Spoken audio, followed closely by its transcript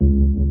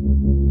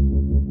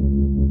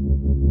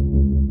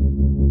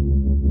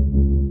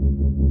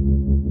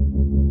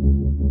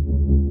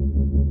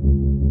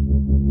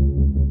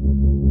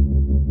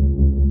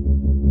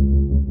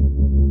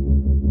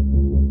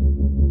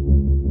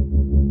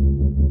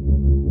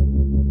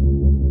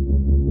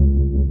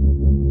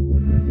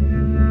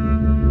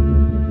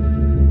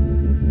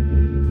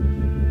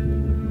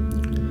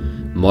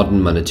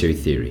Modern Monetary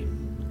Theory.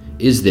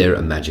 Is There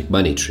a Magic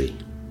Money Tree?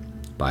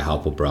 By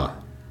Harper Bra.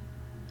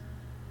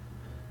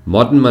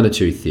 Modern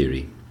monetary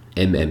theory,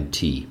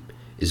 MMT,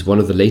 is one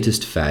of the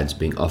latest fads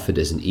being offered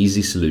as an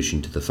easy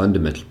solution to the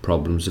fundamental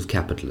problems of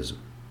capitalism.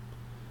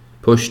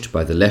 Pushed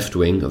by the left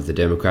wing of the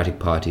Democratic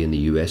Party in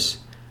the US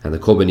and the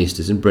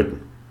Corbynistas in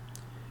Britain,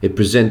 it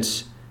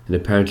presents an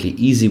apparently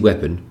easy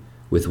weapon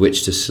with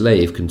which to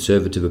slave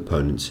conservative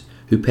opponents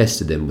who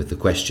pester them with the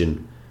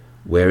question,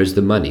 where is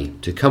the money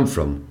to come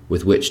from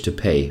with which to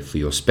pay for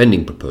your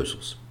spending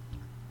proposals?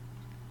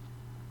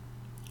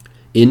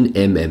 In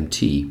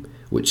MMT,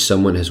 which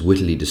someone has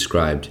wittily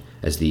described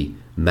as the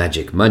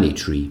magic money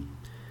tree,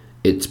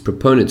 its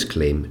proponents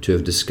claim to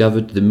have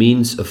discovered the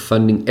means of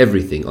funding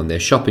everything on their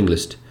shopping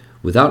list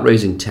without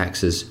raising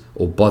taxes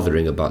or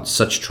bothering about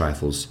such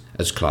trifles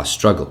as class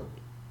struggle.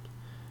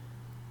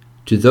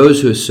 To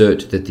those who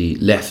assert that the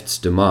left's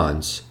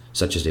demands,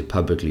 such as a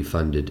publicly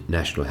funded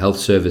national health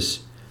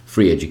service,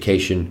 free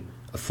education,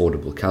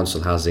 affordable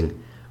council housing,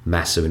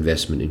 massive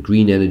investment in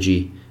green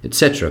energy,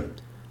 etc.,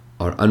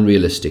 are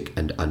unrealistic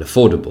and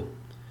unaffordable,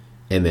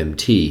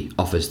 MMT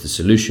offers the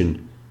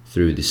solution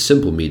through the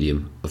simple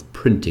medium of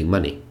printing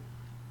money.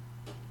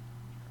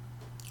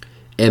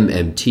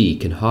 MMT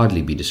can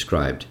hardly be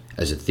described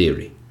as a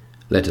theory,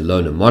 let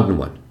alone a modern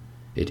one.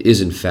 It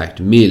is in fact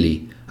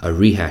merely a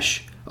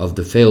rehash of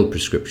the failed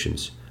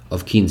prescriptions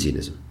of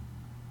Keynesianism.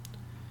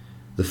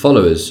 The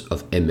followers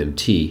of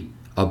MMT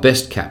are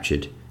best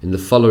captured in the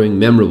following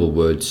memorable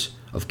words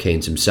of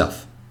Keynes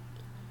himself,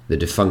 the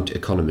defunct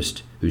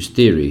economist whose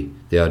theory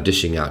they are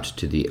dishing out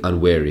to the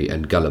unwary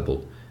and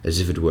gullible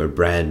as if it were a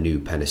brand new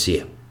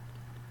panacea.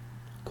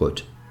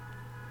 Quote,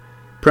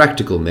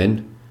 "Practical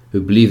men who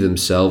believe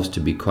themselves to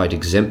be quite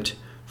exempt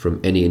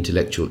from any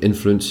intellectual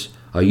influence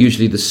are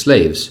usually the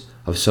slaves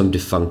of some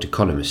defunct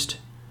economist.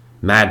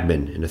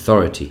 Madmen in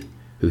authority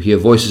who hear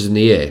voices in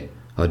the air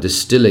are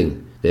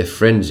distilling their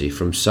frenzy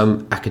from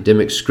some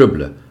academic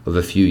scribbler of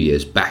a few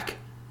years back."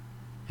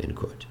 End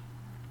quote.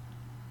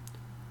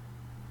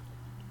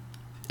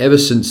 Ever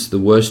since the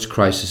worst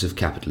crisis of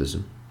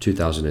capitalism,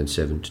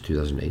 2007 to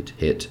 2008,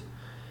 hit,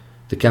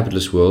 the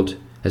capitalist world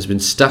has been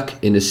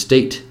stuck in a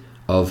state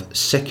of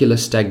secular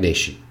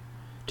stagnation,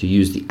 to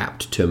use the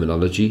apt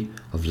terminology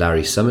of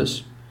Larry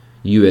Summers,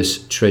 US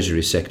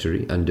Treasury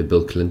Secretary under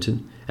Bill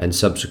Clinton and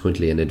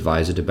subsequently an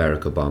advisor to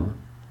Barack Obama,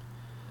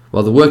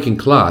 while the working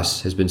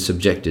class has been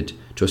subjected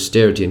to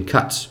austerity and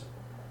cuts.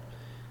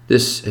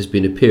 This has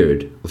been a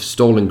period of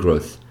stalling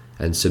growth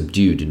and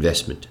subdued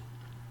investment.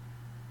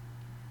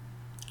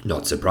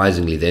 Not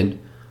surprisingly then,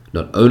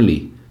 not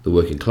only the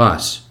working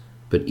class,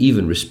 but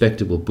even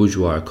respectable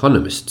bourgeois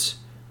economists,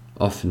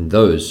 often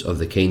those of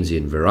the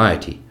Keynesian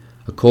variety,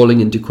 are calling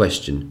into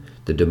question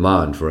the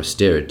demand for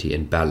austerity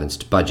and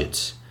balanced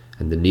budgets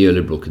and the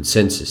neoliberal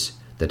consensus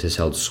that has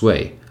held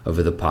sway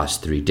over the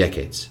past 3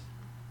 decades.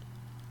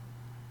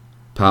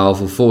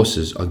 Powerful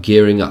forces are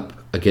gearing up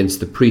against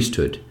the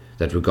priesthood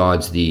that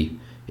regards the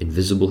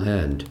invisible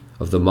hand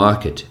of the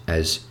market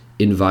as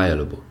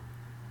inviolable.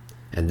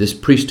 And this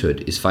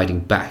priesthood is fighting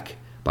back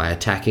by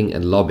attacking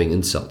and lobbing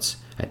insults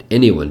at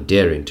anyone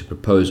daring to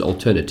propose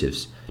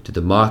alternatives to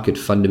the market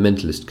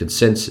fundamentalist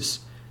consensus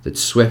that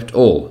swept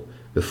all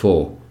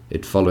before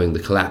it following the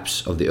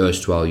collapse of the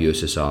erstwhile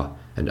USSR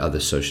and other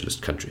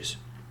socialist countries.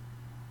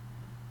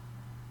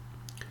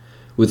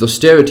 With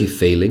austerity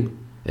failing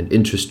and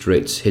interest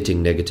rates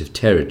hitting negative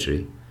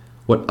territory,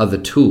 what other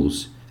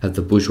tools have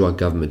the bourgeois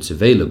governments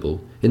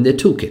available in their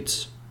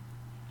toolkits?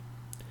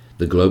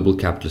 The global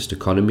capitalist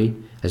economy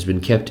has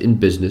been kept in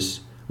business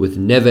with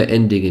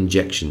never-ending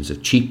injections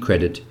of cheap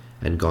credit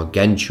and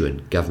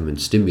gargantuan government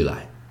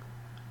stimuli.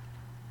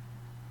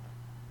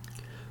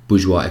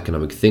 Bourgeois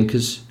economic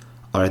thinkers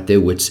are at their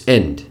wits'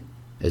 end,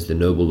 as the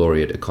Nobel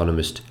laureate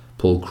economist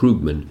Paul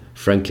Krugman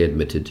frankly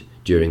admitted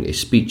during a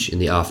speech in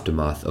the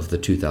aftermath of the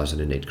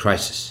 2008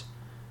 crisis.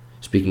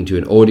 Speaking to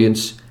an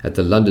audience at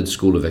the London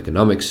School of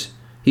Economics,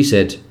 he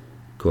said,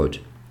 quote,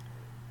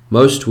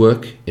 "Most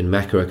work in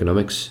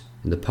macroeconomics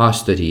in the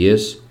past 30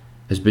 years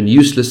has been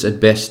useless at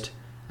best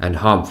and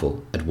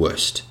harmful at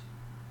worst."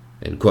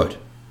 End quote.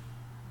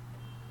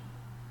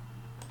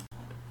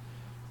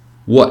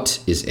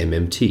 What is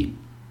MMT?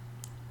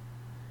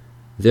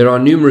 There are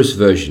numerous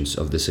versions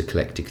of this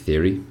eclectic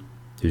theory,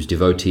 whose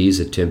devotees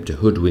attempt to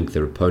hoodwink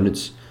their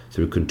opponents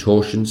through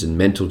contortions and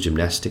mental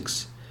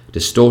gymnastics,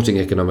 distorting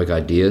economic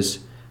ideas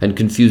and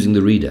confusing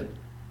the reader.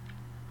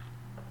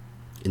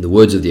 In the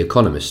words of The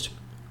Economist,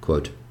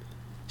 quote,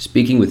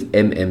 "Speaking with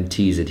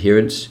MMT's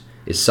adherents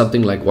is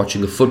something like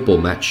watching a football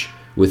match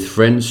with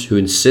friends who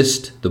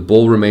insist the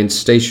ball remains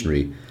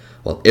stationary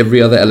while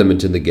every other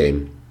element in the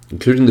game,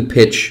 including the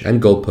pitch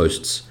and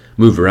goalposts,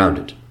 move around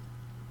it."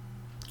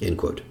 End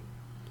quote.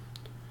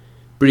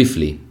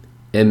 Briefly,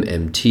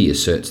 MMT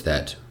asserts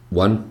that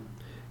 1.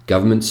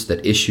 Governments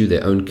that issue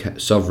their own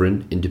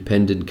sovereign,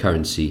 independent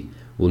currency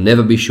will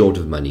never be short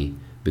of money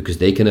because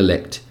they can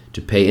elect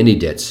to pay any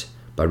debts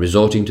by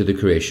resorting to the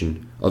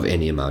creation of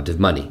any amount of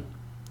money.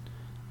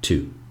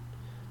 2.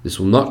 This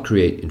will not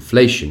create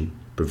inflation,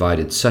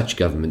 provided such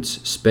governments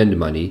spend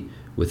money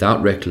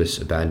without reckless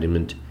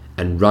abandonment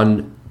and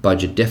run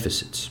budget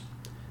deficits,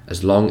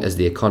 as long as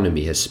the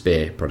economy has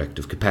spare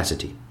productive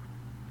capacity.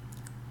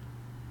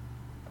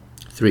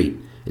 3.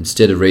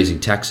 Instead of raising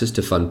taxes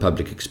to fund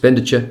public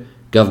expenditure,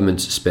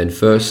 governments spend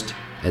first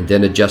and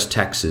then adjust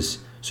taxes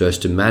so as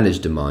to manage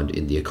demand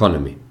in the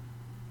economy.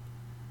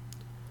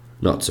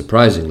 Not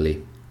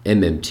surprisingly,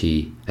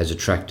 MMT has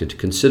attracted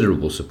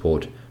considerable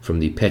support from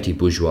the petty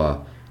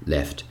bourgeois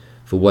left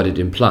for what it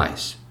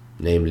implies,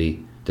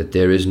 namely that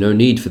there is no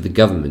need for the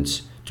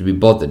governments to be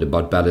bothered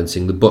about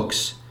balancing the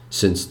books,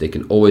 since they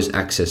can always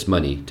access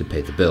money to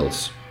pay the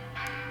bills.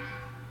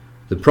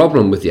 The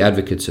problem with the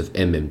advocates of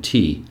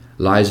MMT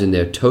lies in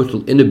their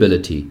total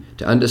inability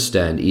to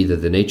understand either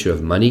the nature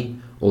of money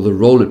or the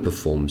role it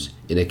performs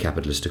in a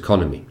capitalist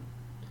economy.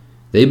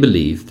 They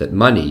believe that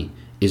money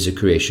is a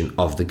creation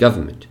of the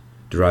government,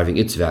 deriving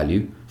its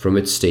value from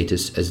its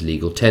status as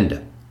legal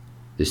tender.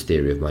 This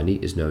theory of money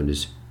is known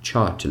as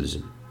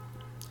chartism.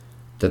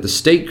 That the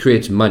state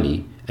creates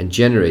money and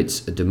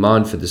generates a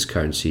demand for this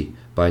currency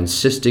by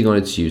insisting on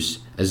its use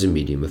as a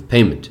medium of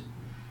payment.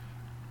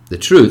 The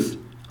truth,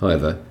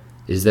 however,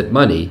 is that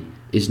money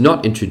is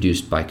not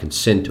introduced by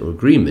consent or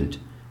agreement.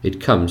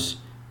 It comes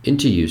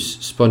into use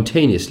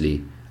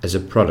spontaneously as a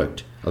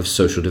product of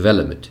social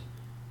development.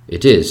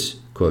 It is,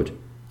 quote,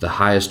 the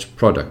highest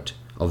product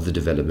of the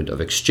development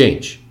of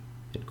exchange,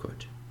 end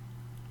quote.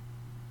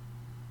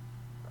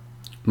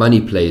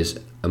 Money plays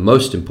a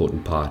most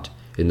important part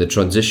in the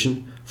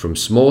transition from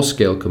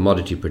small-scale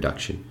commodity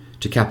production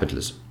to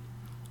capitalism.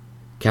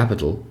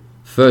 Capital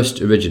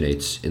first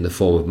originates in the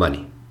form of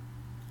money.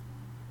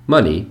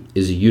 Money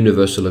is a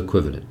universal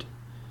equivalent,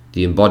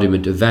 the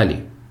embodiment of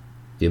value,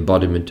 the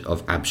embodiment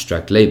of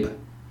abstract labor.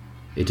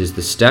 It is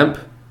the stamp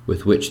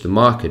with which the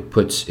market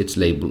puts its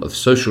label of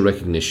social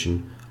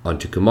recognition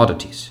onto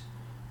commodities,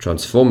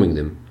 transforming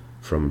them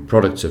from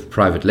products of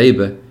private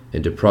labor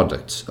into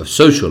products of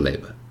social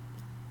labor.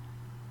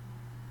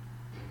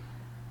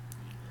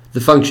 The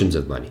functions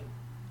of money.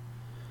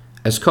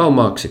 As Karl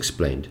Marx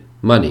explained,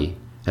 money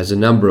has a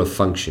number of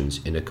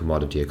functions in a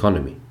commodity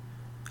economy.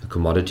 A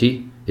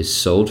commodity is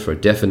sold for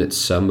a definite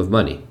sum of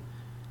money.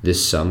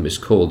 This sum is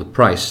called the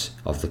price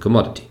of the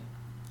commodity.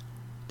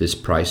 This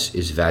price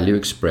is value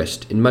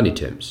expressed in money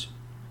terms.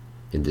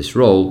 In this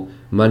role,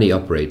 money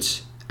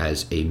operates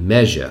as a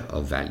measure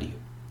of value.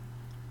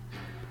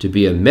 To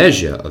be a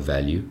measure of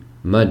value,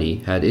 money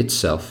had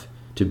itself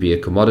to be a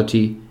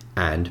commodity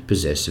and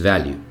possess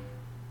value.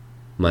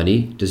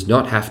 Money does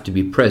not have to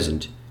be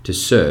present to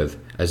serve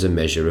as a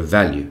measure of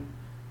value.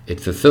 It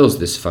fulfills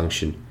this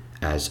function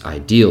as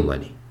ideal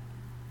money.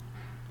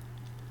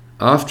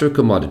 After a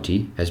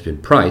commodity has been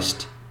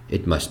priced,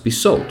 it must be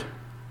sold,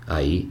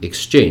 i.e.,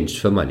 exchanged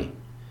for money.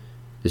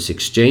 This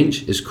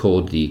exchange is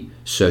called the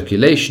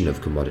circulation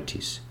of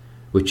commodities,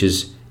 which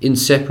is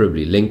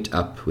inseparably linked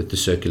up with the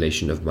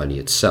circulation of money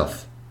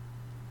itself.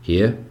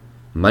 Here,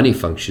 money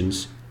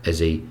functions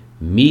as a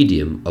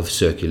medium of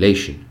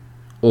circulation,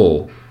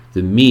 or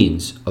the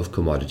means of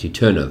commodity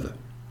turnover.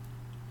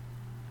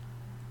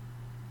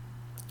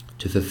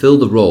 To fulfill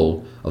the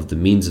role of the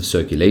means of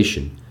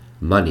circulation,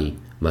 money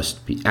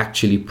must be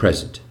actually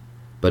present,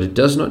 but it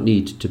does not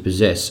need to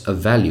possess a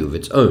value of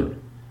its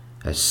own.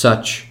 As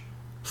such,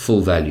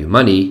 full value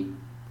money,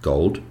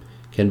 gold,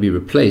 can be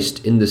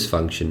replaced in this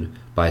function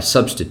by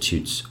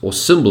substitutes or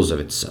symbols of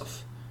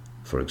itself,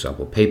 for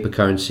example paper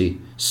currency,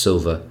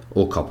 silver,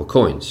 or copper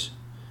coins.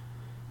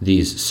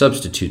 These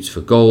substitutes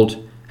for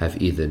gold have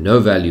either no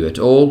value at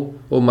all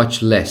or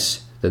much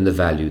less than the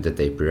value that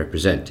they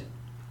represent.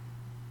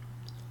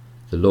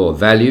 The law of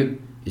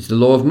value is the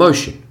law of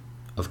motion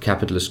of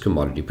capitalist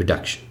commodity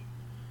production.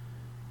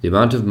 The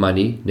amount of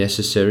money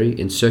necessary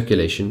in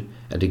circulation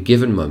at a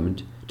given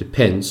moment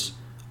depends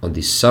on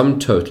the sum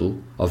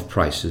total of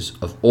prices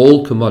of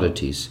all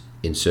commodities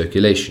in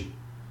circulation.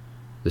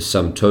 The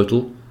sum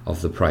total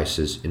of the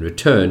prices in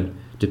return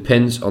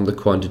depends on the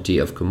quantity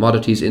of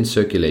commodities in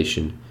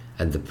circulation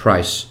and the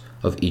price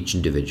of each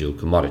individual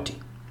commodity.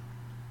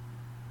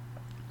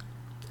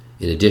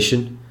 In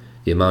addition,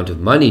 the amount of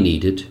money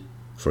needed,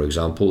 for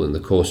example in the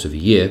course of a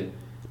year,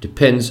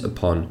 depends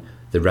upon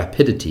the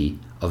rapidity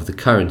of the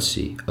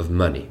currency of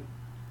money.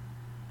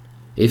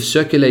 If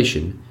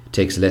circulation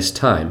takes less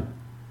time,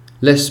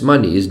 less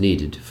money is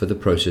needed for the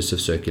process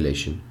of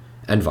circulation,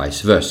 and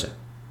vice versa.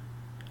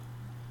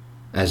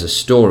 As a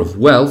store of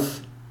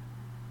wealth,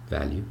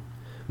 value,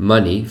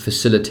 money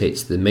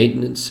facilitates the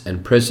maintenance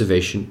and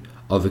preservation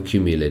of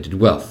accumulated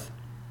wealth.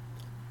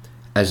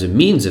 As a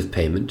means of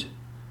payment,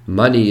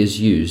 money is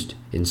used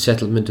in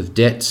settlement of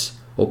debts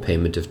or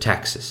payment of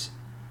taxes.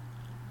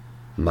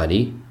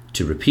 Money,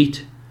 to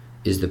repeat,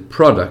 is the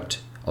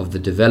product of the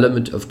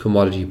development of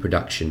commodity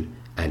production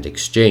and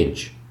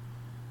exchange.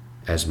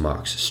 As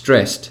Marx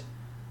stressed,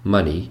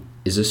 money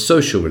is a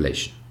social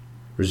relation,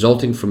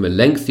 resulting from a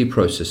lengthy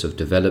process of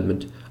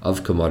development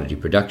of commodity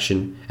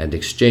production and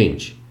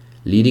exchange,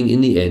 leading in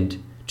the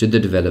end to the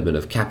development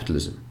of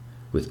capitalism,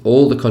 with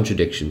all the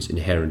contradictions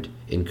inherent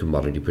in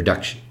commodity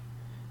production.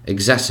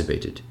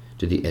 exacerbated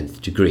to the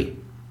nth degree.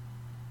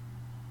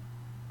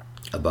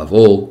 Above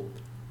all,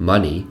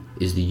 money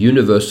is the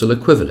universal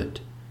equivalent.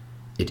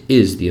 It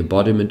is the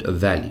embodiment of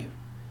value,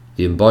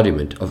 the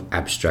embodiment of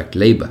abstract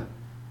labor.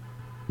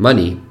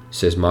 Money,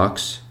 says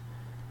Marx,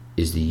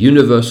 is the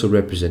universal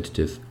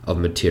representative of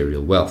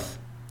material wealth.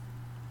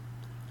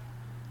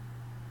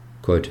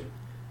 Quote,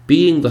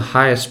 being the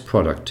highest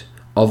product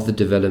of the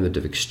development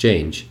of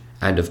exchange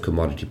and of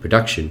commodity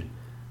production,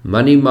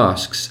 money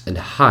masks and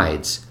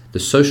hides the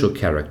social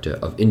character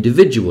of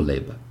individual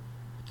labor,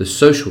 the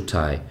social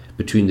tie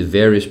between the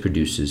various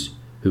producers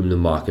whom the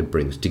market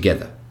brings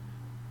together.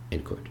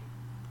 End quote.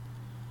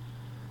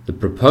 The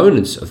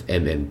proponents of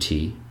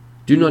MMT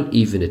do not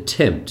even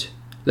attempt,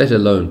 let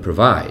alone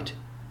provide,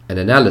 an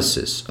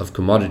analysis of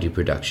commodity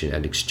production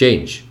and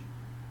exchange.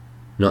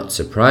 Not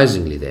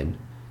surprisingly, then,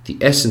 the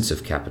essence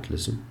of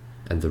capitalism,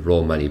 and the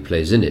role money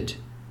plays in it,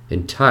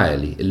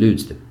 entirely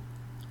eludes them.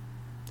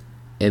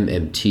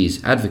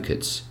 MMT's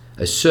advocates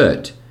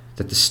assert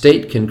that the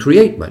state can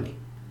create money.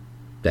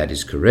 That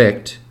is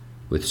correct,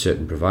 with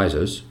certain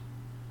provisos.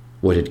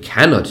 What it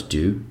cannot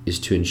do is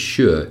to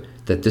ensure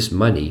that this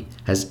money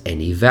has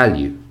any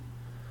value.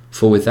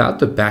 For without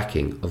the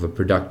backing of a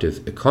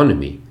productive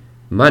economy,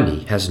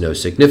 money has no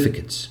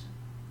significance.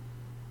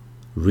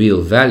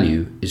 Real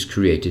value is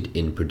created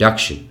in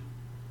production,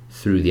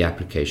 through the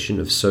application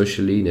of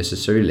socially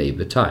necessary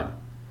labor time,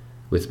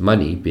 with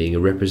money being a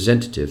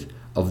representative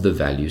of the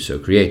value so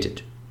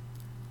created.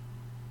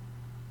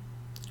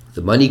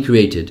 The money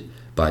created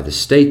by the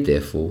state,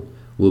 therefore,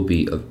 will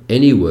be of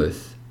any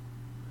worth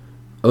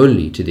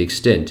only to the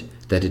extent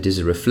that it is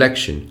a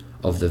reflection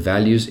of the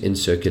values in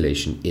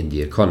circulation in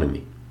the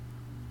economy.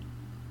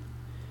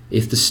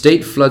 If the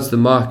state floods the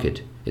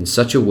market in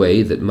such a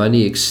way that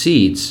money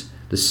exceeds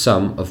the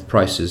sum of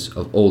prices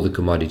of all the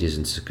commodities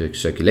in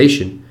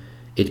circulation,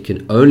 it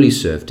can only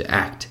serve to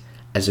act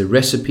as a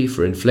recipe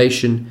for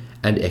inflation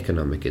and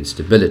economic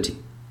instability.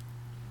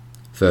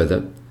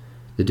 Further,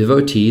 the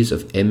devotees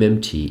of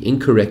MMT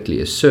incorrectly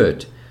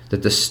assert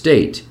that the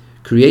state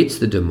creates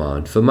the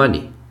demand for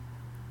money.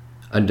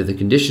 Under the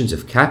conditions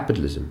of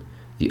capitalism,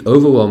 the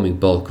overwhelming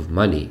bulk of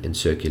money in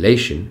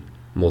circulation,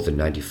 more than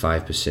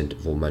 95%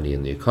 of all money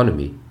in the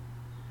economy,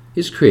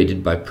 is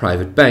created by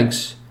private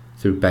banks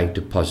through bank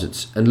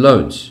deposits and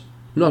loans,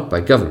 not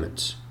by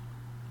governments.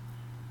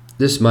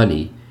 This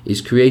money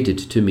is created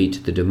to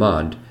meet the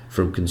demand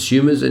from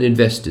consumers and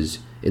investors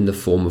in the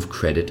form of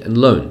credit and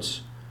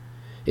loans.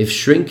 If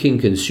shrinking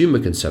consumer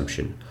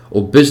consumption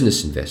or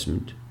business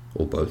investment,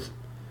 or both,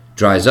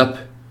 dries up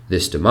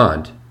this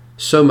demand,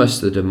 so must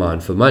the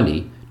demand for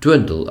money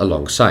dwindle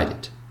alongside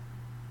it.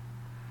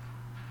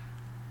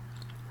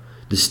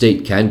 The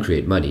state can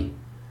create money,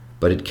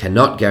 but it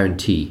cannot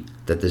guarantee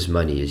that this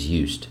money is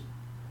used.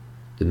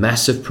 The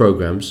massive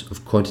programs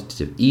of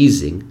quantitative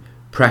easing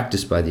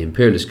practiced by the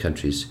imperialist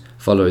countries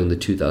following the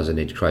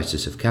 2008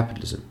 crisis of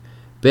capitalism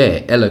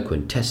bear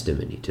eloquent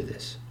testimony to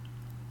this.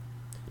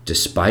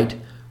 Despite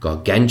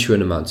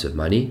gargantuan amounts of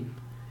money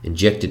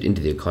injected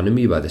into the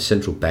economy by the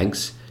central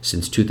banks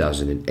since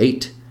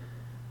 2008,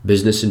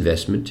 business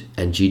investment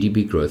and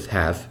GDP growth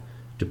have,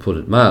 to put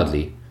it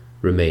mildly,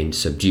 remained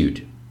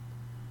subdued.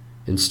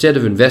 Instead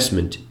of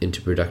investment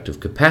into productive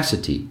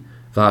capacity,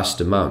 vast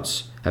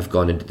amounts have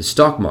gone into the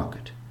stock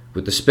market,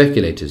 with the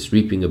speculators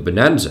reaping a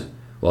bonanza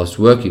whilst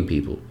working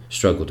people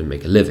struggle to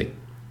make a living.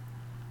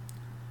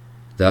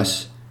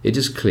 Thus, it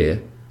is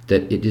clear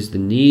that it is the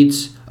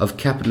needs of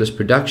capitalist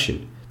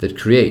production that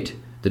create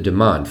the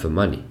demand for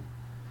money.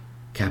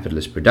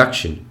 Capitalist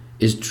production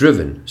is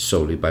driven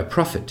solely by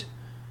profit.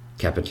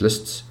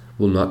 Capitalists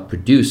will not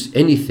produce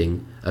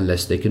anything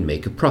unless they can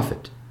make a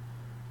profit.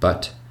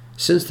 But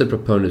since the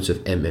proponents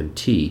of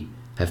MMT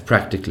have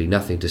practically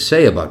nothing to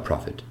say about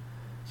profit,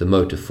 the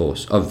motive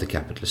force of the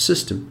capitalist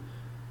system,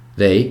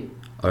 they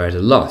are at a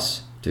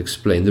loss to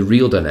explain the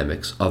real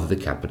dynamics of the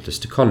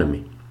capitalist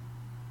economy.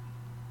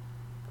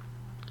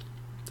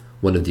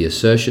 One of the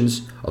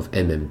assertions of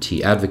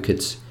MMT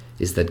advocates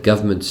is that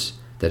governments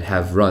that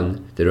have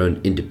run their own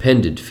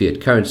independent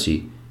fiat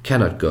currency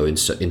cannot go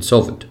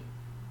insolvent.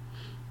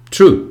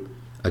 True,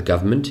 a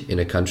government in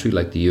a country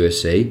like the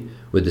USA,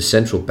 where the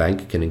central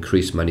bank can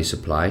increase money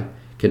supply,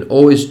 can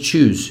always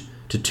choose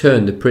to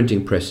turn the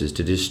printing presses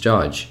to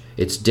discharge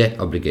its debt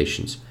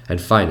obligations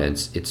and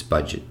finance its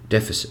budget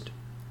deficit.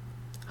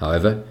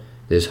 However,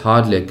 there is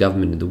hardly a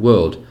government in the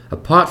world,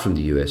 apart from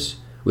the US,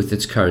 with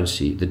its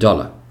currency, the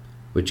dollar,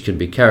 which can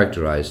be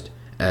characterized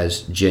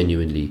as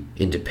genuinely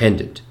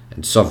independent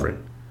and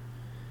sovereign.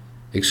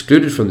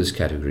 Excluded from this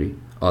category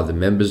are the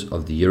members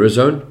of the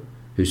Eurozone,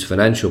 whose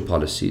financial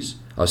policies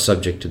are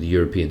subject to the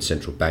European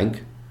Central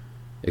Bank.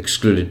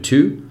 Excluded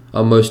too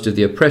are most of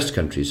the oppressed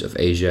countries of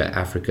Asia,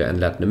 Africa, and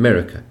Latin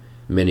America,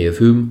 many of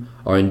whom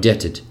are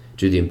indebted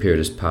to the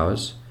imperialist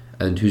powers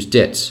and whose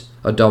debts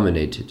are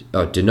denominated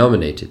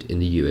in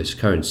the US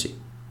currency.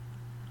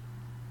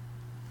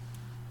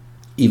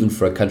 Even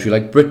for a country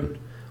like Britain,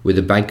 where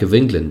the Bank of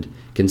England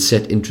can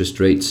set interest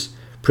rates,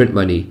 print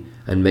money,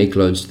 and make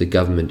loans to the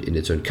government in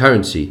its own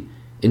currency,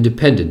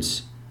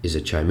 independence is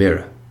a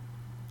chimera.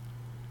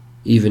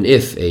 Even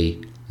if a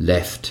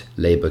left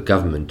Labour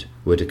government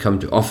were to come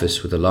to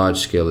office with a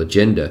large-scale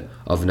agenda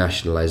of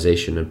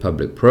nationalisation and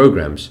public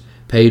programmes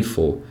paid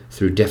for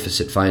through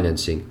deficit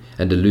financing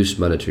and a loose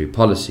monetary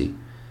policy,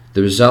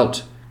 the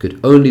result could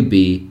only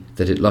be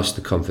that it lost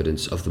the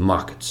confidence of the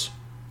markets.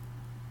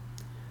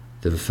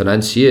 The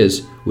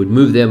financiers would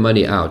move their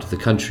money out of the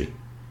country,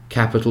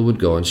 capital would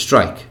go on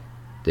strike,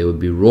 there would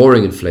be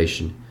roaring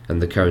inflation,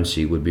 and the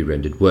currency would be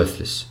rendered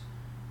worthless.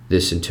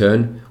 This in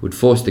turn would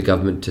force the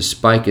government to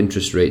spike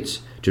interest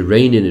rates to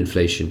rein in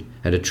inflation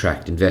and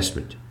attract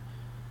investment.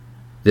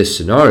 This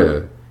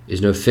scenario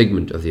is no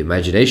figment of the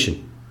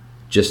imagination.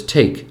 Just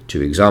take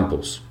two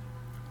examples.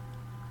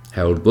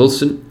 Harold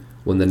Wilson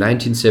won the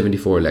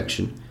 1974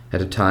 election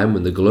at a time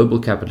when the global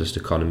capitalist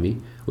economy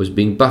was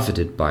being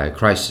buffeted by a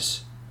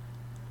crisis,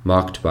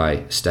 marked by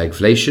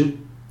stagflation,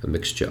 a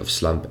mixture of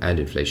slump and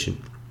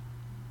inflation,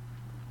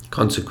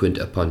 consequent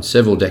upon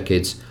several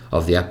decades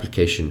of the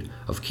application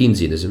of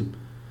Keynesianism.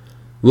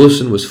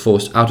 Wilson was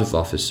forced out of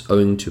office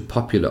owing to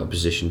popular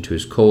opposition to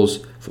his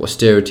calls for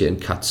austerity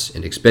and cuts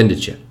in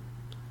expenditure.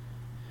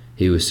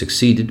 He was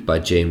succeeded by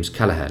James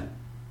Callaghan.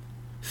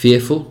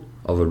 Fearful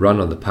of a run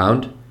on the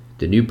pound,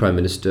 the new Prime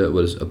Minister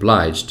was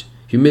obliged,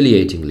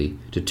 humiliatingly,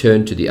 to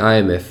turn to the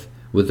IMF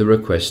with a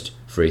request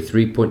for a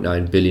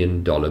 $3.9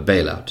 billion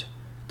bailout,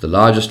 the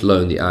largest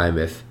loan the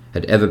IMF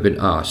had ever been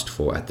asked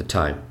for at the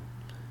time.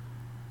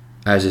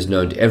 As is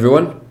known to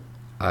everyone,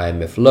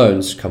 IMF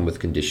loans come with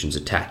conditions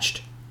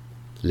attached.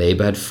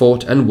 Labour had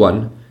fought and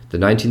won the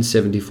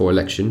 1974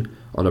 election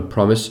on a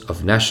promise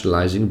of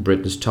nationalising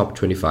Britain's top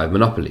 25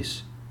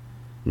 monopolies.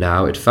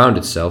 Now it found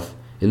itself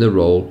in the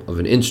role of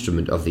an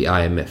instrument of the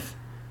IMF,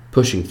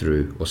 pushing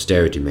through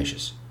austerity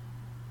measures.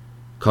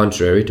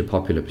 Contrary to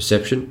popular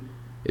perception,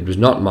 it was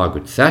not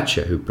Margaret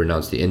Thatcher who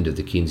pronounced the end of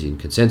the Keynesian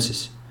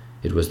consensus.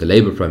 It was the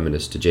Labour Prime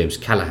Minister James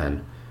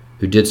Callaghan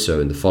who did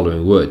so in the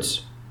following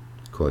words,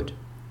 quote,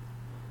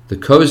 "The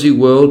cosy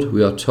world,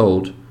 we are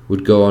told,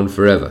 would go on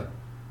forever,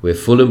 where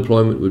full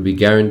employment would be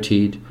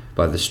guaranteed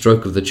by the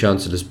stroke of the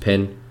Chancellor's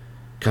pen,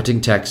 cutting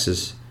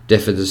taxes,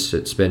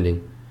 deficit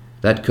spending.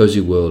 That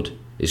cosy world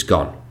is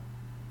gone."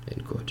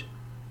 End quote.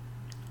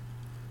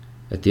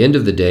 At the end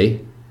of the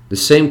day, the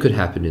same could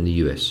happen in the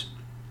US.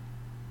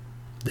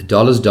 The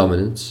dollar's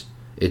dominance,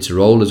 its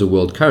role as a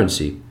world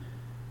currency,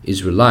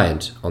 is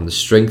reliant on the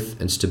strength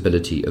and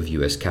stability of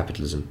US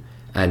capitalism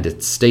and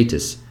its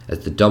status as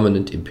the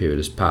dominant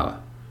imperialist power,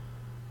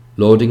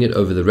 lording it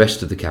over the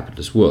rest of the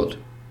capitalist world.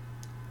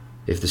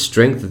 If the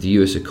strength of the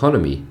US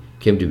economy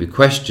came to be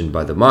questioned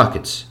by the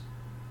markets,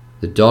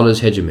 the dollar's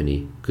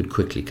hegemony could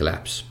quickly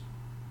collapse.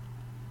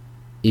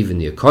 Even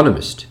The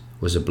Economist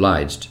was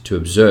obliged to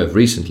observe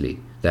recently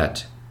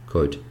that,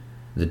 quote,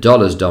 "the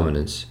dollar's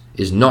dominance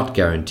is not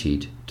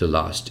guaranteed to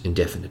last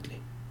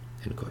indefinitely."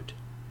 End quote.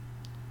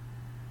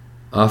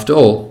 After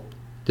all,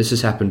 this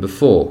has happened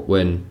before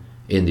when,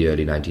 in the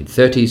early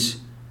 1930s,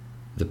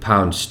 the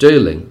pound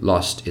sterling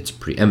lost its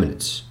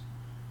preeminence.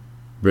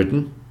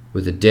 Britain,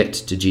 with a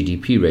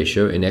debt-to-GDP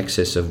ratio in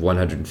excess of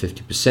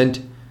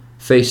 150%,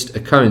 faced a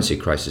currency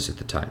crisis at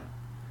the time.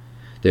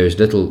 There is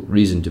little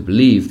reason to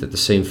believe that the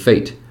same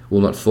fate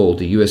will not fall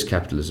to US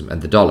capitalism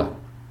and the dollar.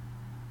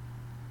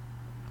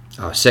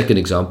 Our second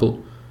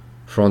example,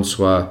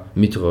 François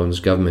Mitterrand's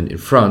government in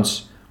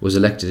France was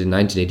elected in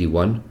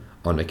 1981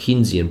 on a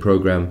Keynesian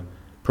program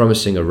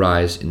promising a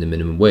rise in the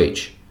minimum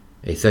wage,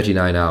 a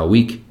 39-hour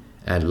week,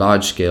 and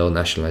large-scale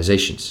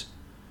nationalizations.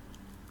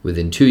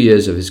 Within 2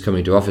 years of his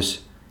coming to office,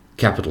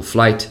 capital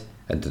flight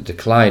and the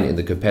decline in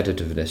the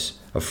competitiveness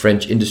of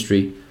French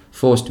industry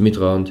forced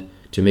Mitterrand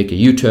to make a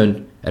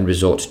U-turn and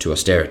resort to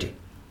austerity.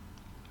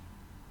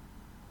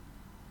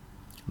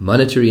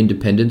 Monetary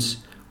independence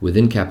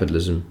within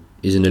capitalism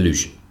is an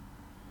illusion.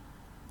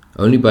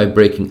 Only by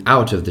breaking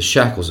out of the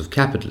shackles of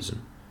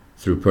capitalism,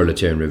 through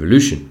proletarian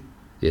revolution,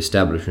 the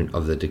establishment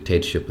of the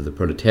dictatorship of the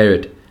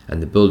proletariat,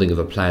 and the building of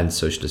a planned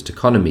socialist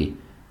economy,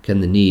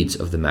 can the needs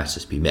of the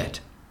masses be met.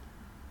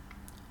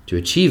 To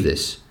achieve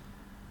this,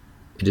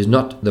 it is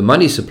not the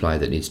money supply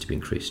that needs to be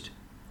increased.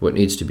 What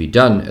needs to be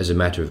done as a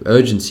matter of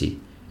urgency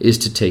is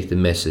to take the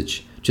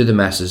message to the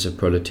masses of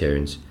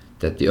proletarians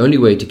that the only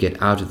way to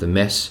get out of the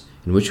mess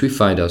in which we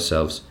find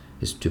ourselves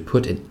is to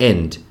put an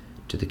end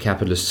to the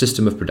capitalist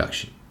system of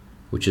production,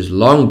 which is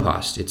long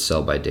past its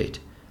sell-by date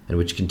and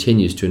which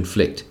continues to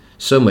inflict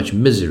so much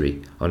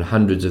misery on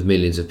hundreds of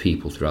millions of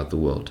people throughout the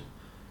world,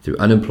 through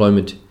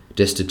unemployment,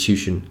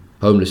 destitution,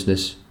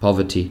 homelessness,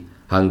 poverty,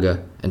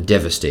 hunger, and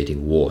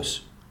devastating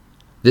wars.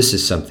 This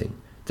is something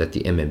that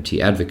the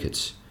MMT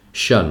advocates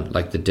shun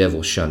like the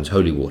devil shuns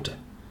holy water.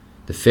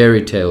 The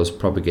fairy tales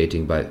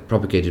propagated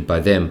by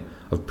them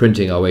of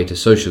printing our way to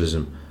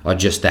socialism are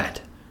just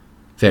that,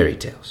 fairy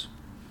tales.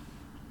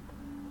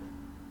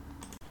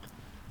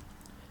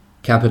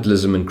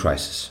 Capitalism in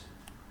crisis.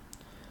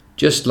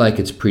 Just like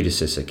its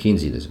predecessor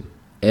Keynesianism,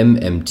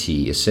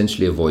 MMT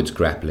essentially avoids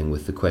grappling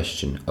with the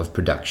question of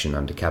production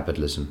under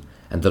capitalism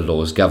and the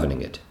laws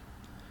governing it.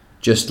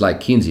 Just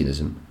like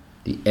Keynesianism,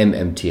 The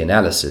MMT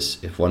analysis,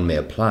 if one may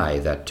apply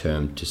that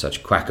term to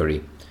such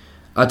quackery,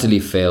 utterly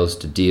fails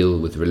to deal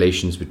with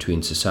relations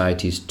between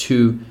society's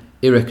two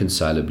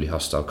irreconcilably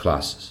hostile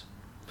classes,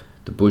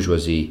 the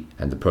bourgeoisie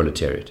and the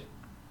proletariat.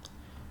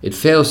 It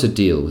fails to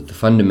deal with the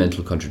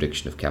fundamental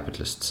contradiction of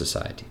capitalist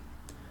society,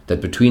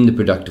 that between the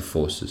productive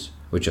forces,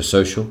 which are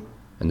social,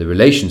 and the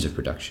relations of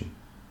production,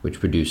 which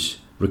produce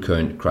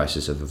recurrent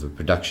crises of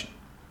overproduction.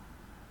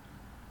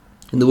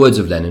 In the words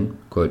of Lenin,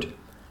 quote,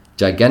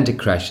 "Gigantic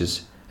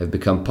crashes have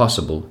become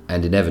possible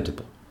and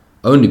inevitable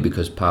only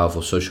because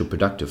powerful social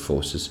productive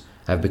forces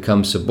have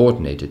become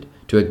subordinated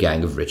to a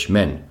gang of rich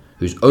men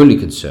whose only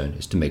concern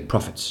is to make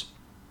profits."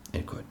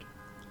 End quote.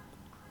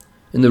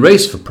 In the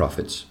race for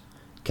profits,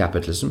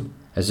 capitalism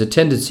has a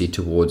tendency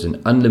towards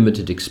an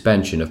unlimited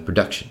expansion of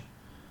production,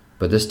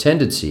 but this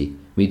tendency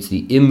meets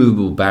the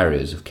immovable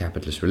barriers of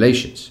capitalist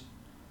relations.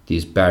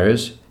 These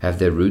barriers have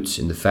their roots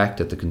in the fact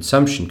that the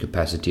consumption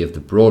capacity of the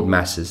broad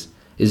masses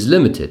is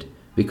limited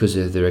because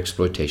of their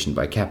exploitation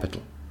by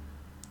capital.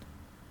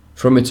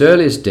 From its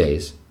earliest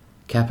days,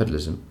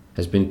 capitalism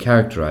has been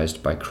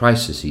characterized by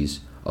crises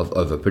of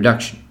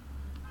overproduction.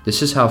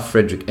 This is how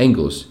Friedrich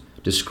Engels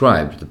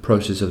described the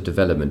process of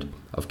development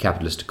of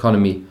capitalist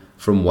economy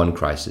from one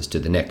crisis to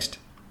the next.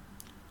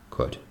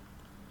 Quote,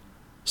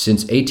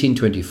 "Since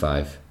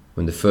 1825,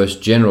 when the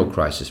first general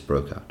crisis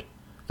broke out,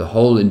 the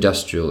whole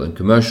industrial and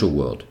commercial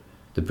world,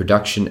 the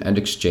production and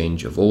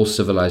exchange of all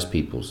civilized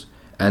peoples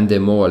and their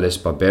more or less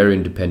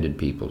barbarian dependent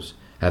peoples,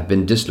 have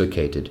been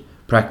dislocated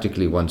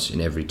practically once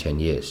in every 10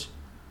 years.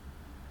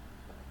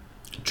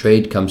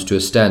 Trade comes to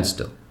a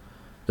standstill,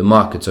 the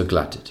markets are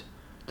glutted,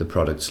 the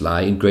products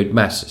lie in great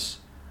masses,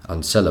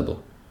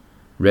 unsellable,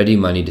 ready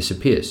money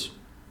disappears,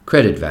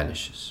 credit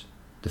vanishes,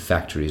 the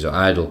factories are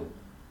idle,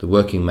 the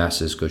working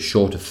masses go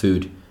short of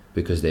food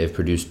because they have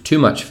produced too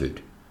much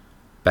food.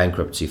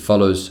 Bankruptcy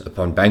follows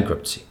upon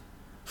bankruptcy,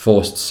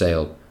 forced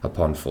sale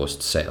upon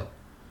forced sale.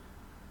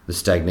 The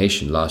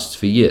stagnation lasts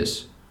for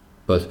years.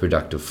 Both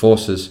productive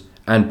forces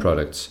and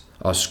products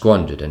are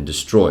squandered and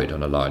destroyed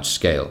on a large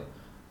scale,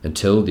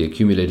 until the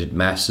accumulated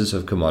masses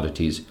of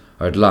commodities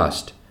are at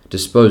last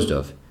disposed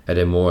of at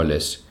a more or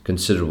less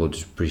considerable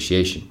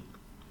depreciation,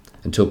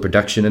 until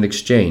production and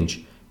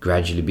exchange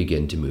gradually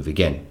begin to move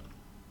again.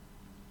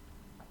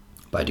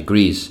 By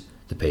degrees,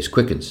 the pace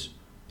quickens.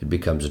 It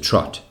becomes a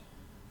trot.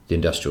 The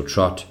industrial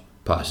trot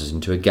passes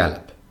into a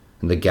gallop,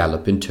 and the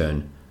gallop in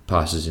turn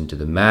passes into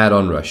the mad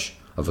onrush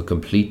of a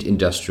complete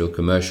industrial,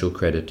 commercial,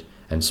 credit,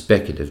 and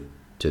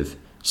speculative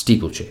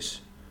steeplechase,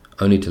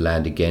 only to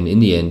land again in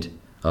the end,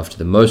 after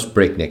the most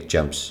breakneck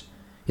jumps,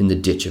 in the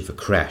ditch of a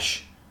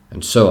crash,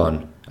 and so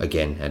on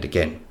again and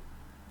again.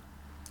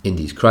 In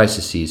these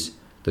crises,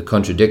 the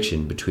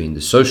contradiction between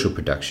the social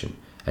production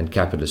and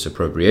capitalist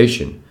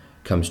appropriation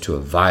comes to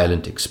a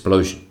violent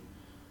explosion.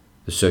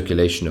 The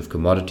circulation of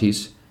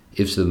commodities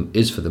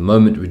is for the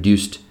moment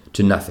reduced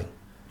to nothing.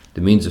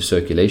 The means of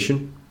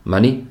circulation,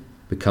 money,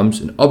 becomes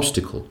an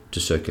obstacle to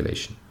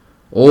circulation.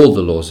 All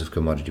the laws of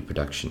commodity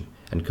production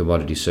and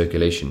commodity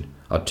circulation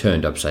are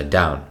turned upside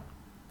down.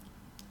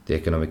 The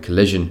economic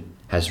collision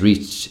has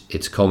reached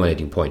its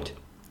culminating point.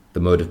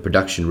 The mode of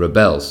production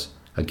rebels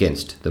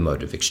against the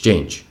mode of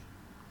exchange."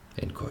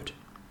 End quote.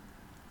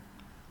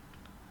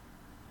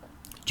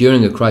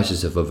 During a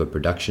crisis of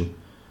overproduction,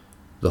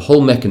 the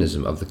whole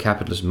mechanism of the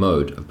capitalist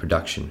mode of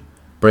production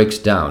breaks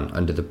down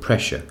under the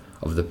pressure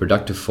of the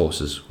productive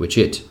forces which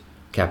it,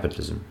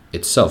 capitalism,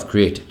 itself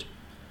created.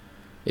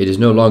 It is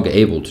no longer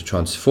able to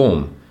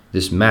transform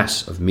this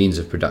mass of means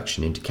of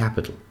production into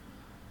capital.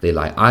 They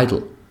lie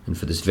idle, and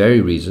for this very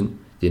reason,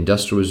 the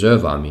Industrial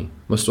Reserve Army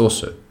must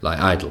also lie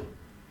idle.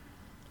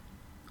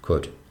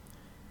 Quote,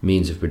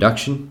 "Means of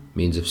production,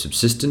 means of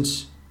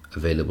subsistence,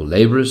 available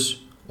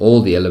laborers,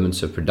 all the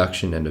elements of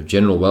production and of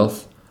general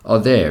wealth are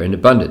there in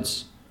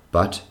abundance,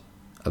 but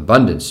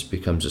abundance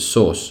becomes a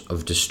source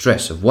of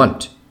distress, of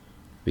want,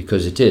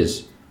 because it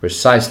is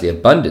precisely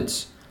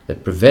abundance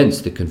that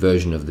prevents the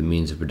conversion of the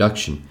means of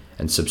production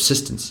and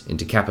subsistence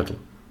into capital.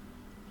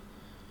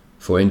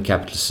 For in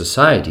capitalist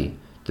society,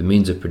 the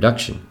means of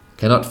production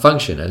cannot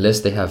function unless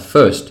they have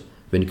first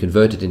been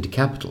converted into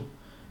capital,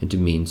 into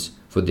means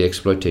for the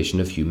exploitation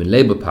of human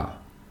labor power.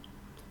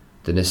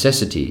 The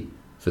necessity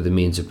for the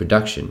means of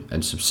production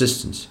and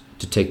subsistence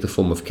to take the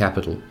form of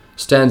capital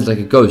stands like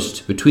a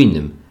ghost between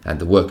them and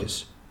the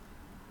workers.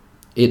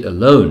 It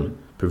alone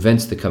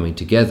prevents the coming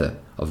together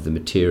of the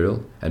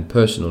material and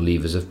personal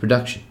levers of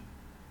production.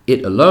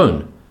 It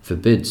alone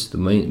forbids the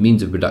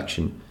means of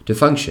production to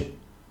function,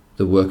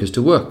 the workers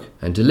to work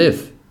and to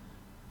live.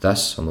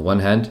 Thus, on the one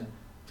hand,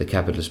 the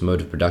capitalist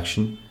mode of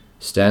production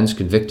stands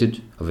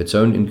convicted of its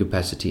own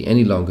incapacity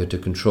any longer to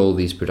control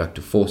these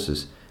productive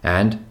forces,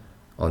 and,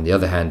 on the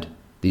other hand,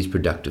 these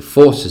productive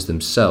forces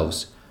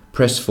themselves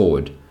press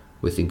forward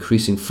with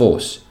increasing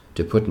force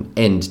to put an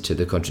end to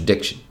the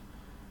contradiction,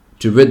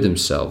 to rid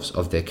themselves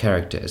of their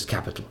character as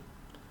capital,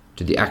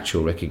 to the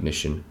actual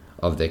recognition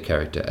of their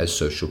character as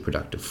social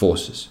productive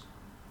forces."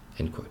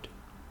 End quote.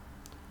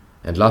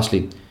 And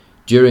lastly,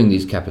 during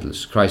these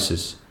capitalist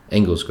crises,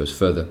 Engels goes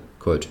further,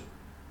 Quote,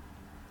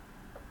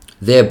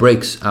 "There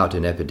breaks out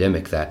an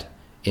epidemic that,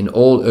 in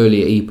all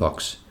earlier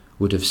epochs,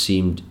 would have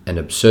seemed an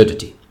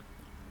absurdity.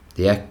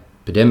 The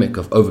epidemic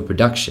of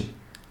overproduction.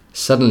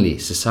 Suddenly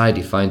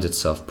society finds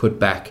itself put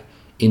back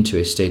into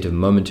a state of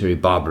momentary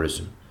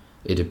barbarism.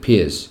 It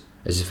appears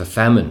as if a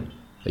famine,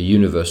 a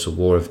universal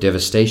war of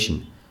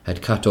devastation,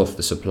 had cut off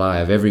the supply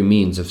of every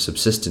means of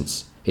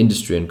subsistence.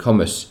 Industry and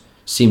commerce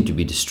seem to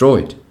be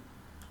destroyed.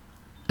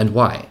 And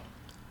why?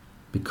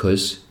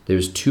 Because there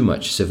is too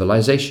much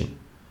civilization,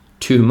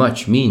 too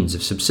much means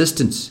of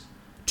subsistence,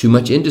 too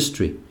much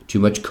industry, too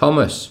much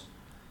commerce.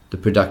 The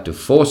productive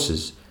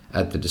forces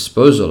at the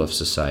disposal of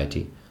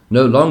society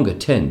no longer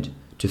tend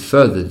to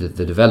further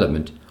the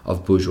development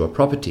of bourgeois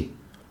property.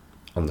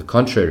 On the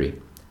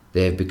contrary,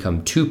 they have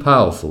become too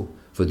powerful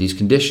for these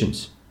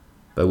conditions,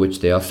 by which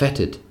they are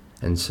fettered,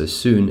 and so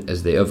soon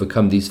as they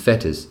overcome these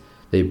fetters,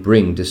 they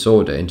bring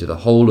disorder into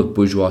the whole of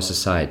bourgeois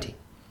society,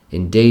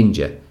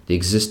 endanger the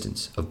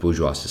existence of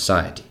bourgeois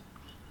society.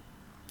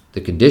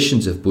 The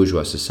conditions of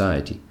bourgeois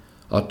society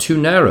are too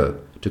narrow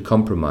to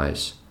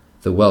compromise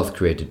the wealth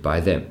created by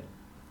them.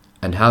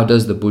 And how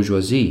does the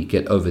bourgeoisie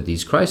get over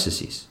these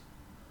crises?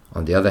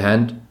 On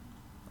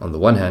the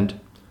one hand,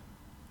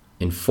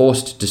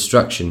 enforced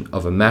destruction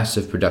of a mass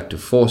of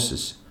productive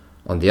forces,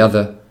 on the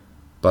other,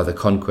 by the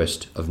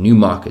conquest of new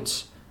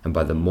markets and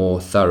by the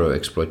more thorough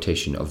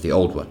exploitation of the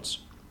old ones.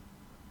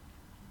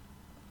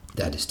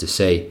 That is to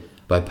say,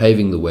 by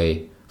paving the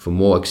way for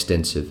more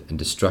extensive and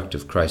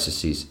destructive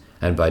crises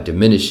and by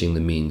diminishing the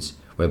means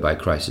whereby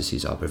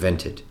crises are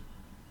prevented."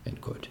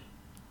 End quote.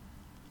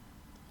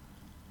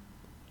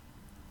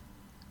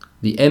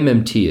 The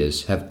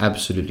MMTers have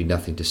absolutely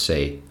nothing to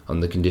say on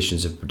the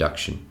conditions of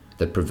production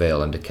that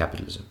prevail under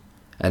capitalism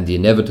and the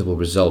inevitable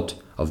result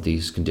of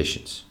these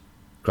conditions,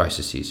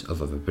 crises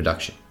of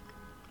overproduction.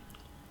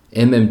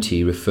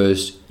 MMT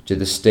refers to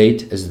the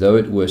state as though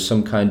it were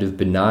some kind of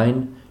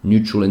benign,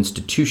 neutral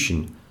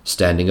institution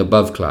standing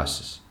above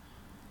classes.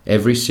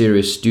 Every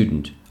serious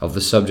student of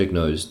the subject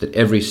knows that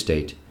every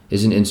state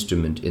is an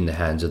instrument in the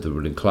hands of the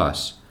ruling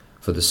class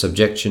for the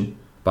subjection,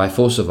 by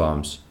force of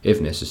arms, if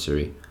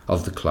necessary,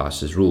 of the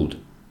classes ruled.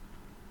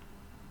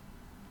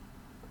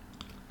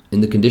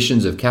 In the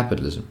conditions of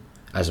capitalism,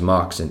 as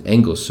Marx and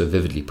Engels so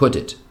vividly put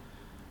it,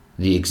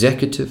 the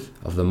executive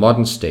of the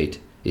modern state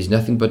is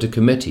nothing but a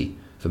committee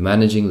for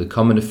managing the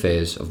common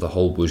affairs of the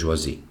whole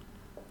bourgeoisie.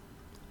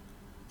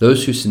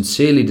 Those who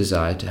sincerely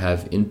desire to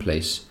have in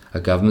place a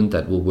government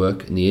that will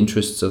work in the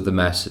interests of the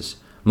masses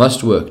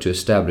must work to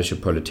establish a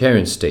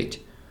proletarian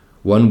state.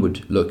 One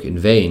would look in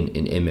vain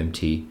in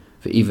MMT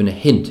for even a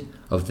hint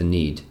of the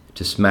need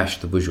to smash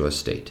the bourgeois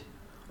state,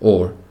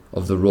 or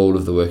of the role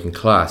of the working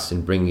class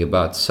in bringing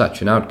about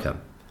such an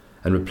outcome,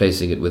 and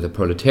replacing it with a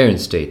proletarian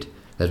state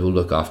that will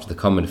look after the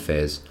common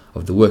affairs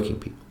of the working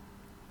people.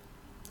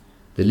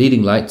 The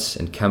leading lights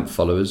and camp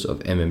followers of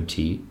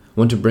MMT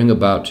want to bring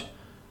about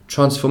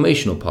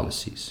transformational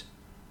policies,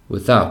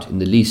 without in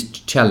the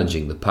least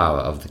challenging the power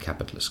of the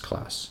capitalist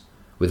class,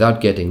 without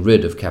getting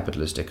rid of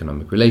capitalist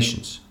economic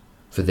relations.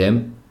 For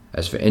them,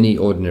 as for any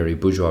ordinary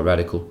bourgeois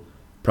radical,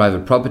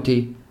 private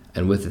property,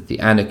 and with it the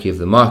anarchy of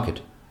the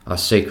market, are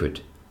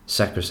sacred,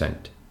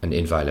 sacrosanct, and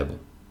inviolable.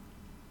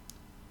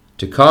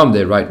 To calm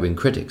their right-wing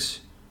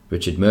critics,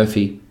 Richard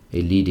Murphy,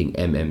 a leading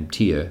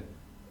MMTer,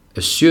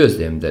 assures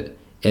them that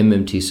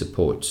MMT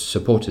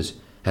supporters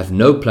have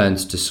no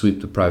plans to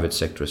sweep the private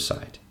sector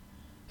aside.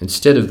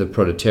 Instead of the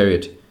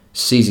proletariat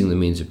seizing the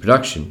means of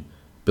production,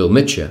 Bill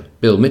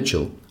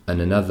Mitchell, and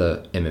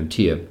another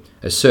MMTer,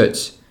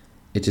 asserts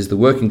it is the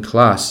working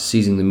class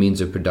seizing the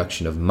means of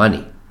production of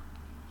money.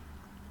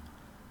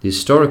 The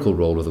historical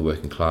role of the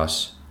working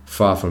class,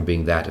 far from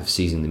being that of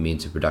seizing the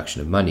means of production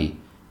of money,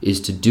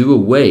 is to do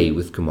away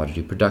with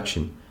commodity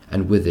production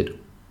and with it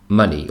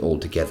money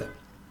altogether.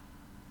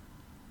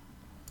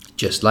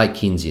 Just like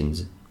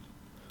Keynesians,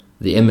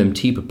 the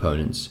MMT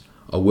proponents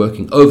are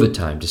working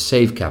overtime to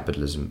save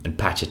capitalism and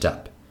patch it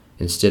up,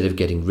 instead of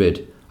getting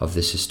rid of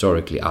this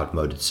historically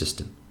outmoded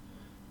system.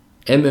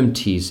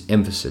 MMT's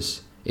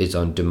emphasis is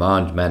on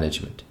demand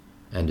management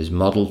and is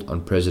modeled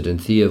on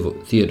President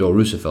Theodore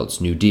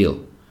Roosevelt's New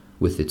Deal,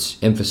 with its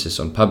emphasis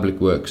on public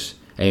works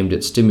aimed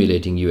at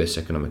stimulating U.S.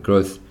 economic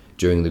growth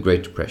during the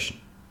Great Depression,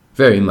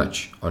 very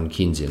much on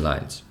Keynesian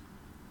lines.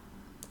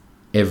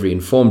 Every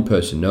informed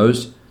person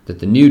knows that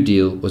the New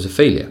Deal was a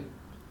failure.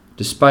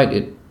 Despite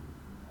it,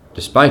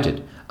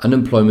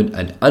 unemployment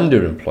and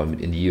underemployment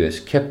in the U.S.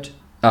 kept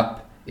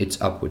up its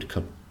upward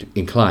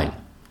incline.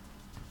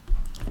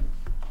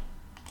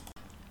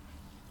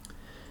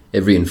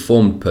 Every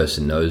informed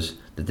person knows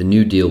that the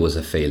New Deal was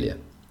a failure.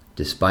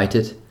 Despite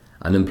it,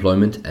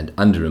 unemployment and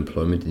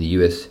underemployment in the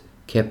US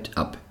kept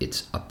up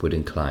its upward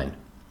incline.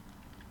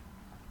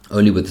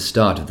 Only with the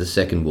start of the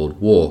Second World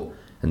War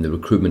and the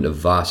recruitment of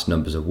vast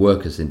numbers of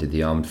workers into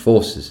the armed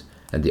forces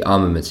and the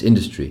armaments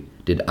industry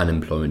did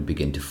unemployment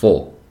begin to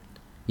fall.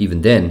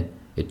 Even then,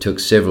 it took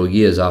several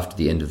years after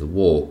the end of the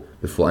war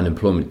before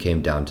unemployment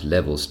came down to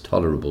levels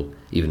tolerable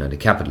even under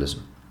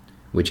capitalism.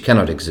 which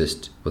cannot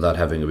exist without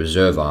having a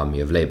reserve army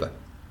of labour.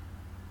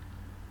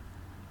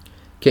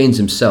 Keynes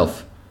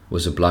himself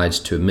was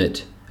obliged to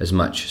admit as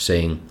much,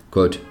 saying,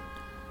 quote,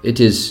 "It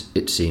is,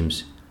 it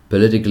seems,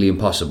 politically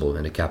impossible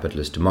in a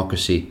capitalist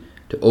democracy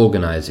to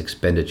organize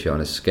expenditure on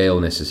a scale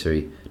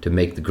necessary to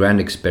make the grand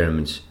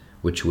experiments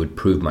which would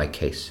prove my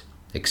case,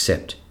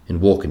 except in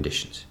war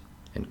conditions."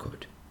 End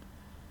quote.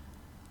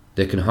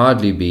 There can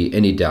hardly be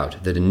any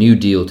doubt that a New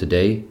Deal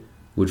today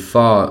would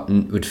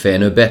fare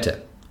no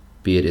better,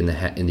 be it in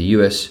the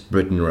US,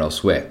 Britain, or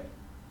elsewhere.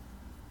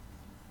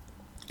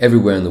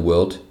 Everywhere in the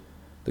world,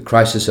 the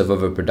crisis of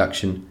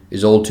overproduction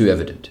is all too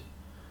evident.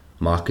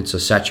 Markets are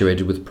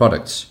saturated with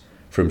products,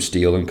 from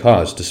steel and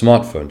cars to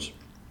smartphones.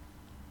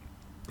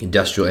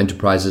 Industrial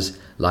enterprises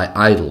lie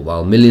idle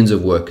while millions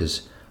of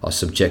workers are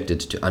subjected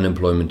to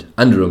unemployment,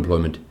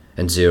 underemployment,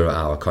 and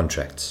zero-hour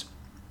contracts.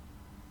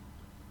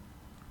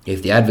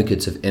 If the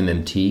advocates of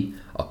MMT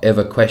are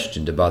ever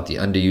questioned about the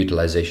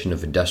underutilization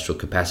of industrial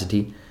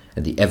capacity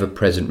and the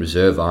ever-present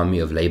reserve army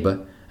of labor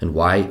and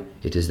why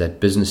it is that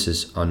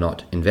businesses are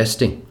not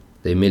investing,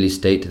 they merely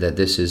state that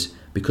this is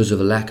because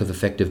of a lack of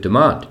effective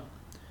demand.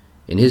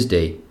 In his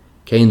day,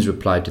 Keynes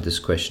replied to this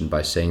question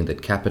by saying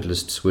that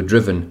capitalists were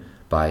driven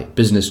by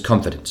business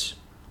confidence.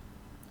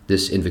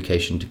 This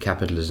invocation to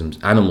capitalism's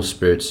animal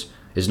spirits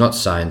is not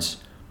science,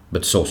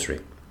 but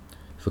sorcery.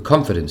 For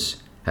confidence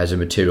has a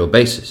material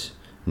basis,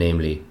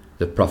 namely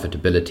the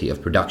profitability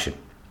of production.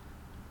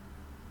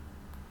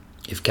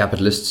 If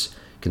capitalists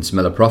can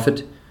smell a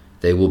profit,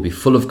 they will be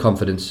full of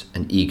confidence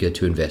and eager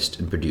to invest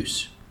and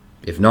produce.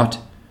 If not,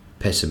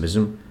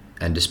 pessimism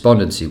and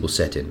despondency will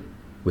set in,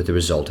 with the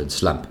resultant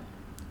slump.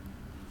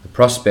 The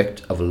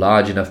prospect of a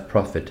large enough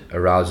profit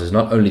arouses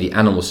not only the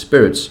animal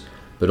spirits,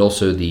 but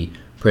also the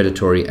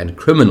predatory and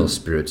criminal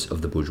spirits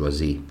of the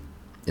bourgeoisie.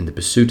 In the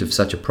pursuit of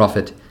such a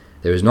profit,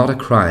 there is not a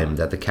crime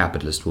that the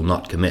capitalist will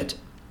not commit.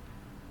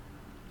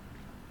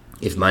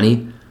 If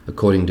money,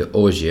 according to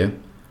Augier,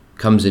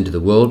 comes into the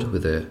world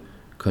with a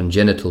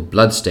congenital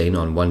bloodstain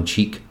on one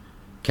cheek,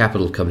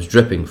 capital comes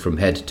dripping from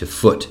head to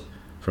foot,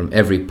 from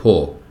every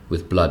pore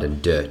with blood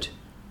and dirt,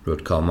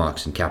 wrote Karl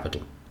Marx in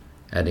Capital,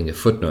 adding a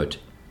footnote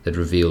that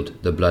revealed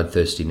the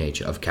bloodthirsty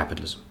nature of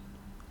capitalism.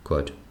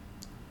 Quote,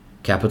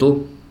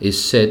 "Capital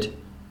is said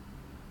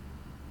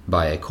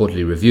by a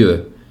Quarterly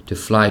Reviewer to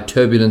fly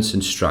turbulence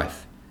and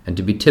strife, and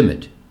to be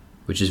timid,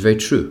 which is very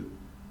true,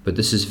 but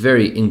this is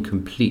very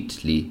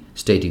incompletely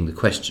stating the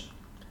question.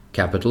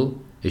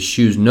 Capital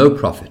eschews no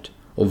profit,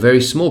 or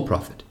very small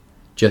profit,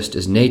 just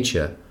as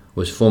nature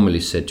was formerly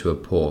said to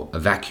abhor a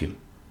vacuum.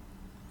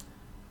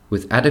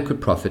 With adequate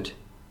profit,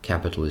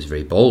 capital is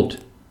very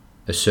bold.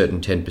 A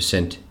certain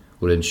 10%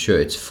 will ensure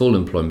its full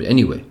employment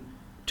anyway,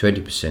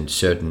 20%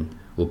 certain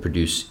will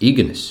produce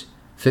eagerness,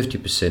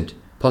 50%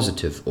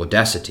 positive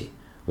audacity,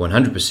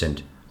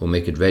 100% will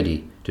make it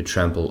ready to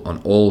trample on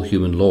all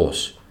human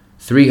laws,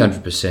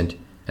 300%,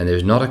 and there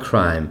is not a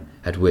crime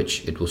at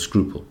which it will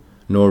scruple,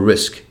 nor a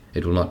risk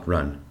it will not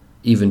run,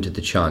 even to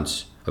the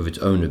chance of its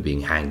owner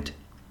being hanged.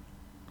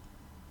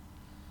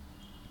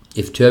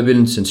 If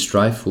turbulence and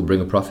strife will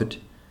bring a profit,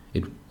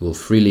 it will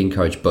freely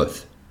encourage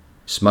both.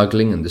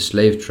 Smuggling and the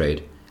slave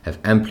trade have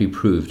amply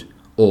proved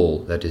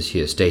all that is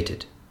here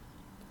stated.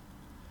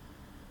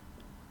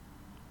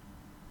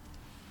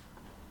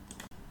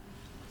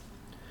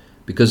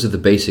 Because of the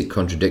basic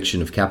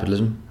contradiction of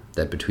capitalism,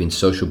 that between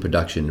social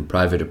production and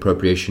private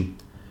appropriation,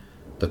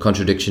 the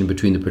contradiction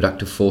between the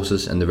productive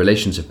forces and the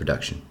relations of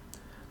production,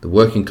 the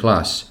working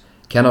class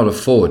cannot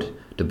afford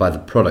to buy the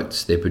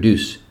products they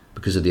produce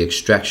because of the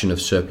extraction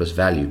of surplus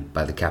value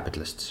by the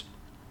capitalists.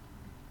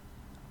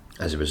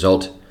 As a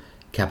result,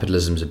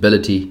 capitalism's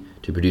ability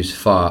to produce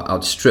far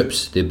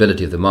outstrips the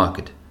ability of the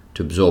market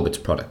to absorb its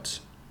products.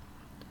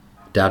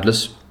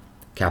 Doubtless,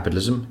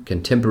 capitalism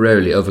can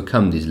temporarily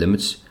overcome these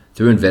limits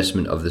through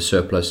investment of the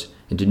surplus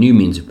into new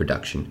means of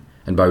production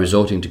and by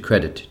resorting to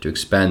credit to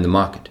expand the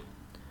market.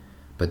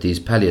 But these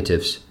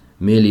palliatives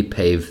merely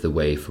pave the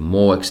way for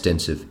more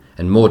extensive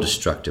and more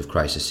destructive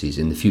crises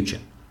in the future.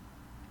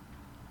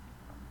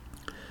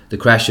 The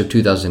crash of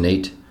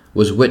 2008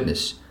 was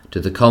witness to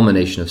the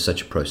culmination of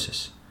such a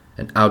process,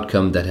 an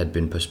outcome that had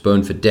been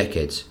postponed for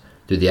decades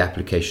through the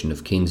application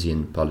of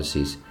Keynesian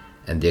policies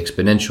and the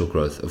exponential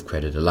growth of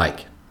credit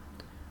alike.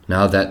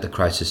 Now that the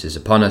crisis is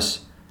upon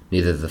us,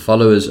 neither the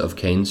followers of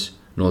Keynes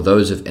nor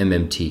those of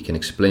MMT can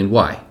explain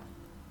why.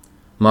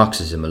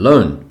 Marxism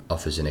alone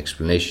offers an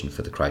explanation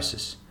for the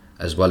crisis,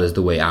 as well as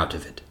the way out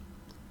of it.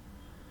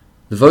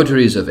 The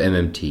votaries of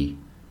MMT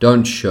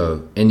don't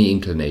show any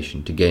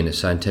inclination to gain a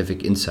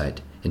scientific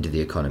insight into the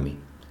economy.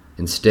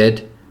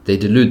 Instead, they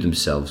delude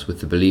themselves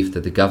with the belief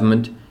that the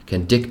government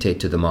can dictate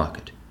to the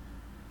market,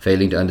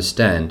 failing to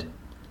understand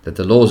that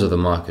the laws of the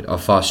market are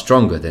far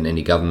stronger than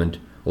any government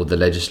or the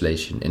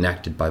legislation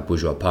enacted by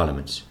bourgeois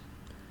parliaments.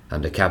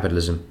 Under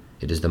capitalism,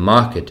 it is the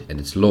market and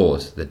its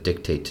laws that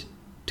dictate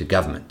to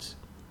governments.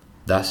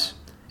 Thus,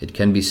 it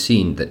can be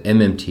seen that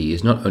MMT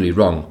is not only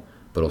wrong,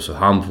 but also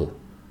harmful,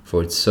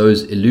 for it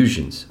sows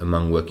illusions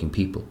among working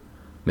people,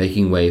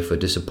 making way for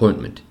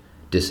disappointment,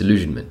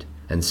 disillusionment,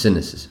 and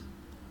cynicism.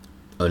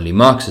 Only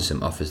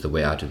Marxism offers the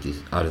way out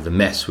of the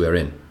mess we are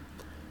in.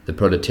 The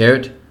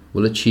proletariat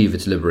will achieve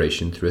its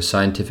liberation through a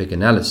scientific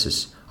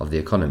analysis of the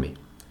economy.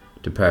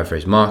 To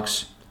paraphrase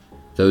Marx,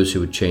 those who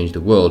would change the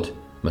world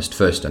must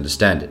first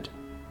understand it.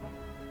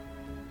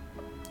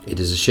 It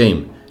is a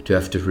shame to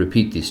have to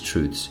repeat these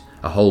truths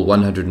a whole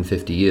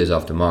 150 years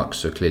after Marx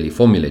so clearly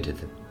formulated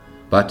them.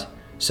 But,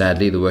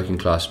 sadly, the working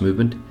class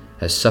movement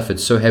has suffered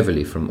so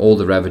heavily from all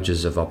the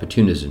ravages of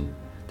opportunism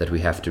that we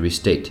have to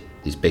restate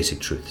these basic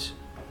truths.